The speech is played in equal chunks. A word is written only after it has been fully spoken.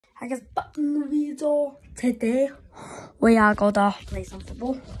I guess back in the video today we are gonna play some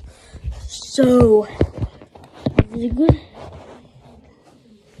football. So this is good.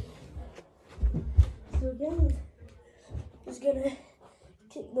 So again, he's gonna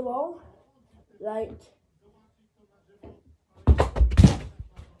kick the ball like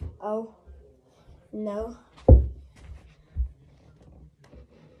oh no.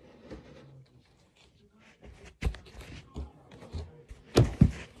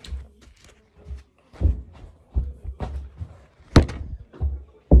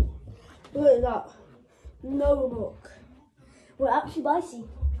 Look at that. No look. We're actually bicy.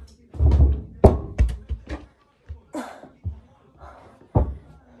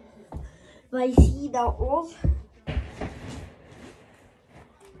 Bicy that was.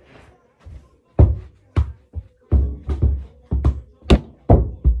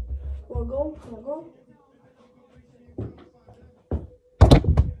 Wanna go? Wanna go?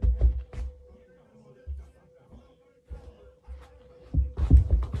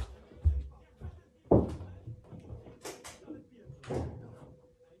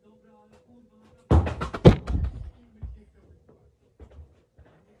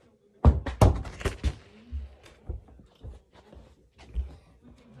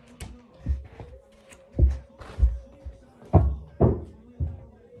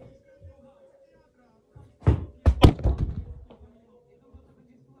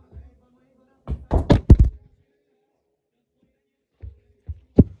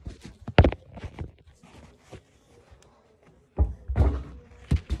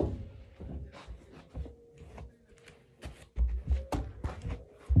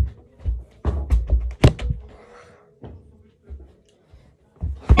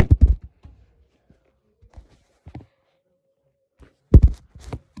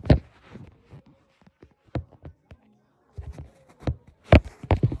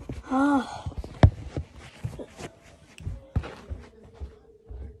 Ah.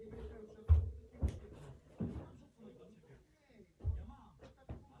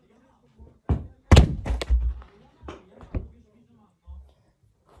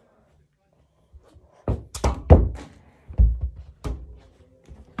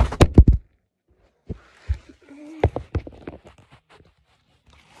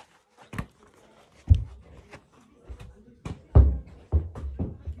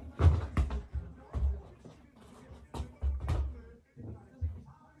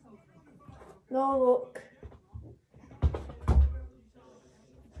 No look.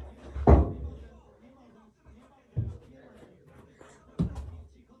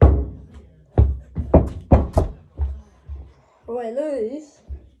 Wait, lose.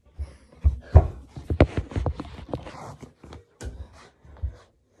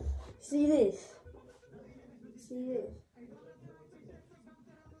 See this? See this?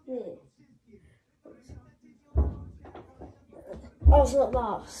 This. Oh, it's not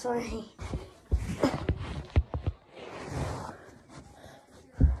that. Sorry.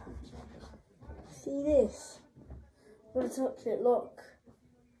 See this? I'm gonna touch it. Look.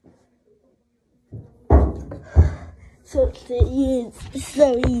 Touched it. Yeah, it's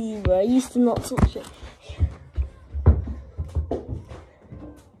so easy, bro. I used to not touch it.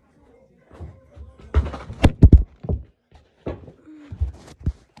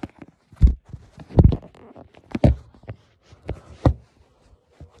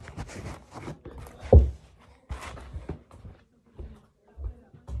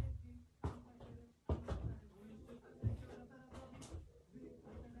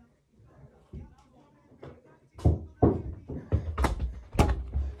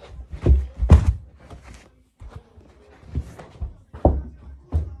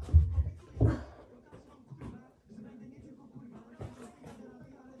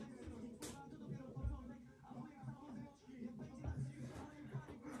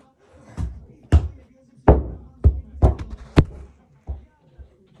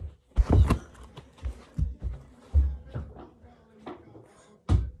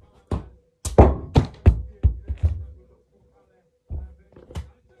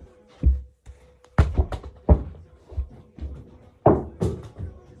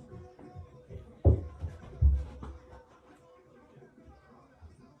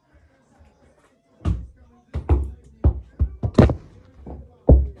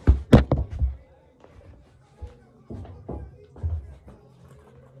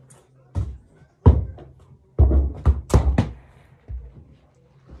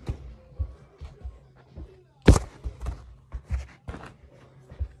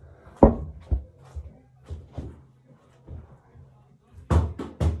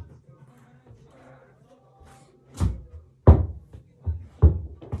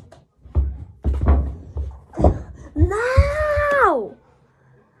 Now!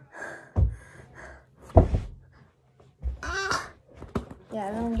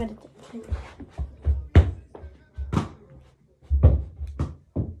 Yeah, then I'm gonna take it.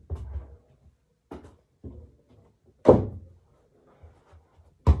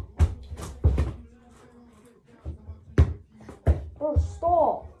 Oh,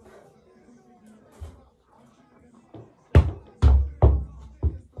 stop!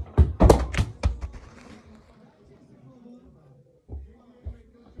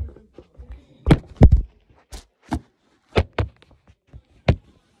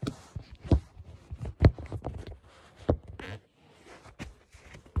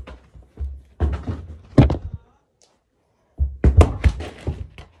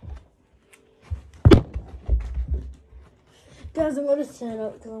 Guys, I'm gonna stand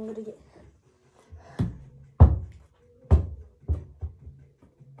up because I'm gonna get.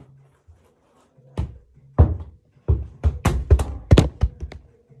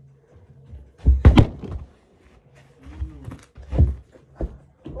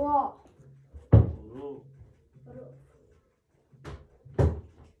 What?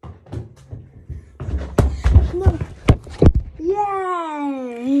 No.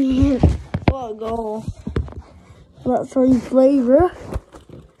 Yay! What a goal. That's our flavor.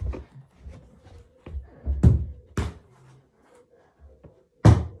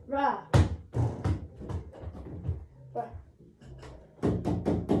 Right. Right.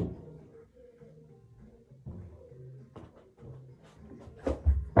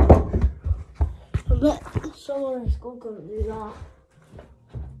 I bet someone in school couldn't do that.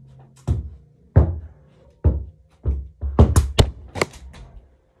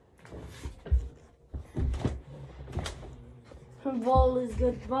 The ball is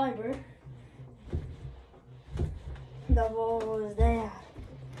good fiber. The ball is there.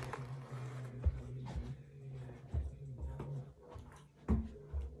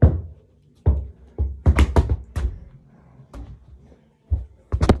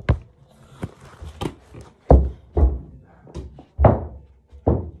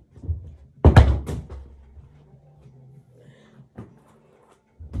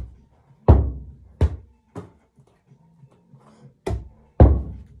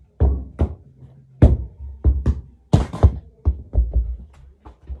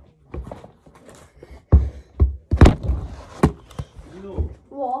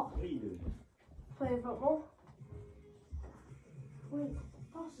 What? What are you doing? Playing football. Wait,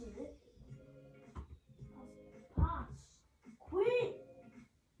 pass is it? Pass. Quick!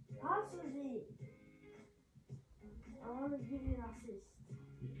 Pass is it? I want to give you an assist.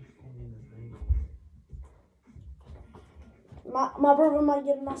 My brother might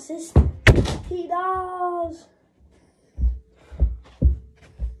get an assist. He does.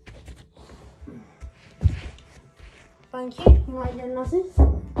 Thank you. You might get an assist.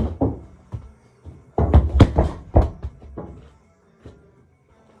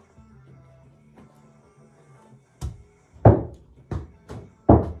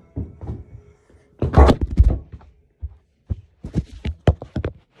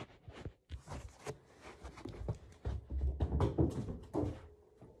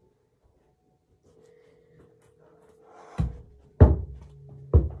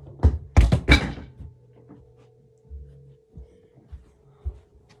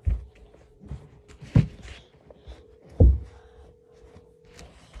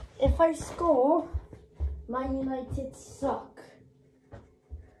 If I score, Man United suck.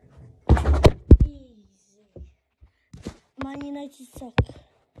 Easy. Man United suck.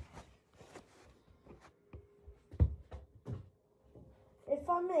 If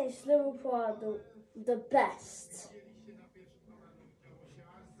I miss, Liverpool are the best.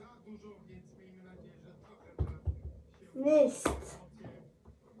 Missed.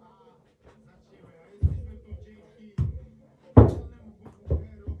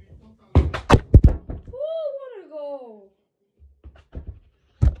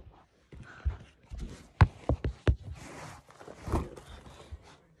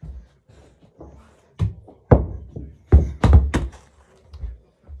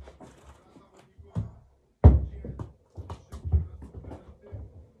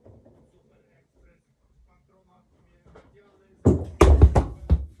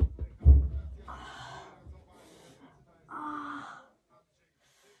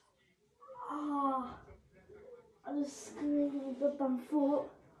 I just screamed with my foot.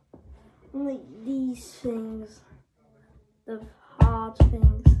 Like these things. The hard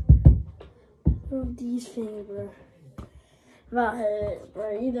things. Oh, these things, bro. That hurt,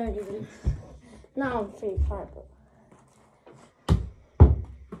 bro. You don't even. Now I'm 3-5, but.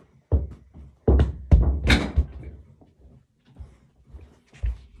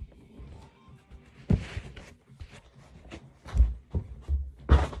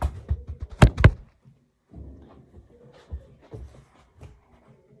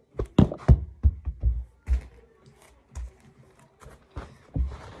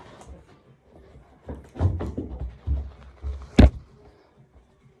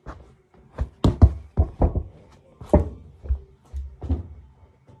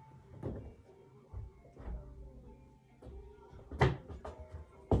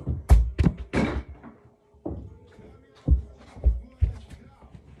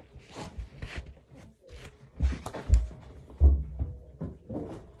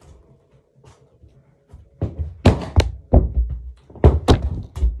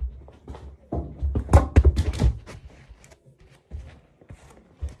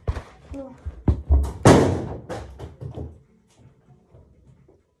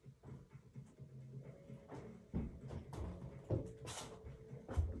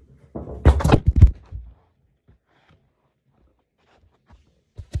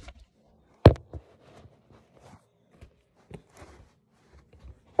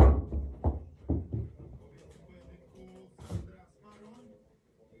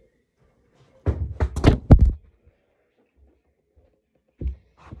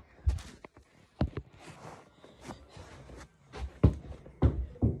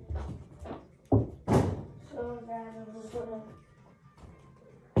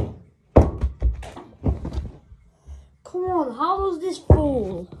 Come on, how does this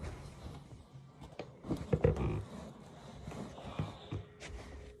fall?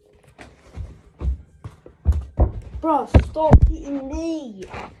 Bro, stop hitting me.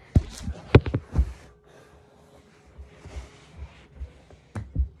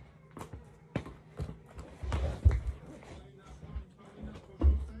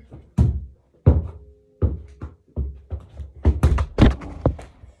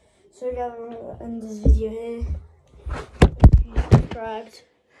 So guys, I'm gonna end this video here. Subscribed.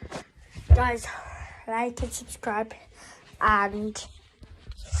 Guys, like and subscribe, and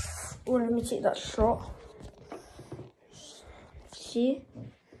oh, let me take that shot. See?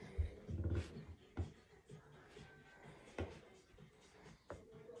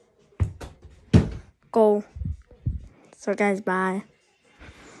 Go. So guys, bye.